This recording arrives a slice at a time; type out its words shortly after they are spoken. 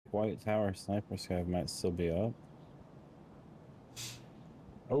White Tower sniper scav might still be up.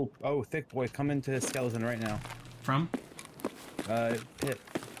 Oh, thick boy, come into the skeleton right now. From? Pit.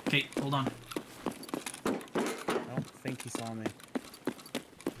 Okay, hold on. I don't think he saw me.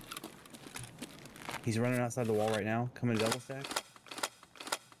 He's running outside the wall right now. Coming to double stack.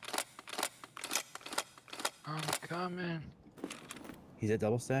 I'm coming. He's at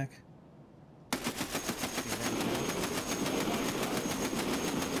double stack.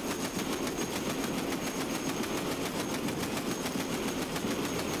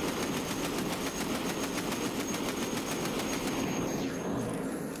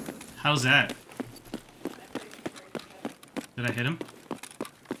 How's that? Did I hit him?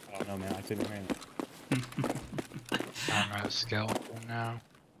 I don't know, man. I couldn't hear him. I'm at a skeleton now.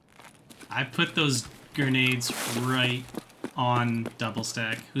 I put those grenades right on double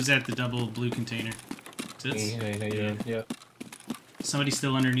stack. Who's at the double blue container? Tits? Yeah. Somebody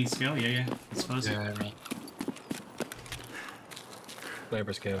still underneath scale? Yeah. That's fuzzy. Yeah, me.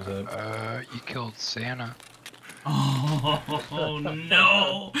 Sniper scavs up. You killed Santa. Oh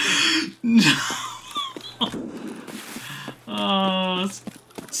no! No! Oh,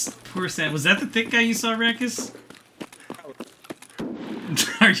 poor Sam. Was that the thick guy you saw, Rakus?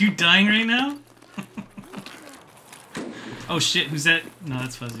 Are you dying right now? Oh shit, who's that? No,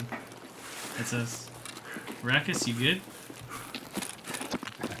 that's Fuzzy. That's us. Rakus, you good?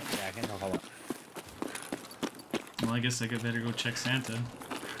 Yeah, I can tell. Hold on. Well, I guess I could better go check Santa.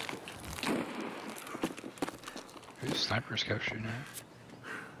 Who's sniper scout shooting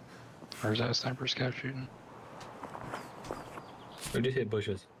at? Or is that a sniper scout shooting? We just hit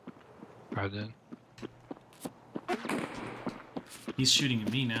bushes. I did. He's shooting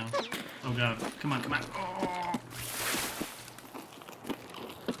at me now. Oh god. Come on. Oh.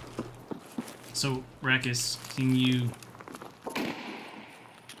 So, Rakus, can you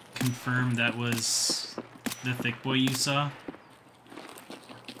confirm that was the thick boy you saw?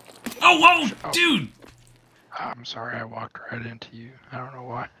 Oh, whoa! Oh. Dude! I'm sorry I walked right into you. I don't know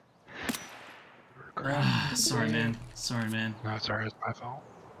why. Sorry, man. Sorry, man. No, it's alright. It's my fault.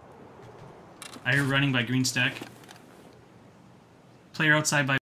 I hear running by green stack. Player outside by